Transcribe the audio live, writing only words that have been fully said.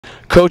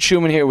Coach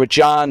Human here with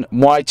John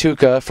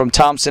Mwaikutu from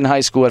Thompson High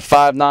School at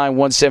 5'9",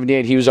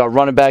 178. He was our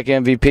running back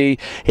MVP.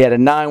 He had a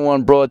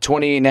 9'1" broad,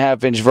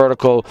 28.5-inch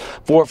vertical,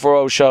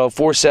 4.40 shuttle,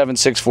 4.7,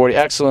 640.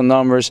 Excellent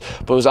numbers,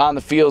 but it was on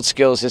the field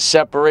skills. His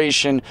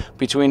separation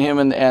between him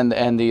and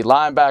the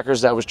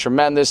linebackers, that was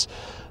tremendous.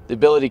 The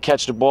ability to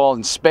catch the ball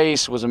in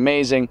space was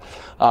amazing.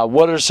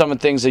 What are some of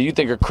the things that you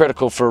think are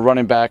critical for a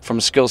running back from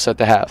a skill set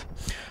to have?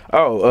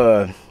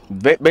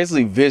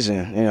 Basically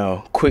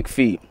vision, quick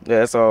feet.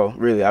 Yeah, that's all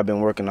really I've been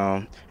working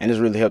on, and it's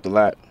really helped a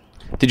lot.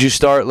 Did you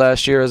start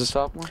last year as a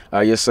sophomore?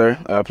 Yes, sir.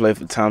 I played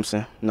for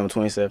Thompson, number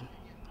 27.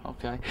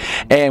 Okay.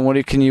 And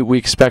what can we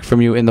expect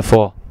from you in the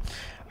fall?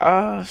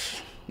 A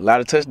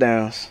lot of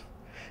touchdowns,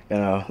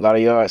 a lot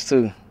of yards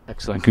too.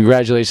 Excellent.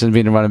 Congratulations on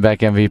being the running back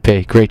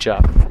MVP. Great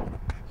job.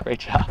 Great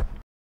job.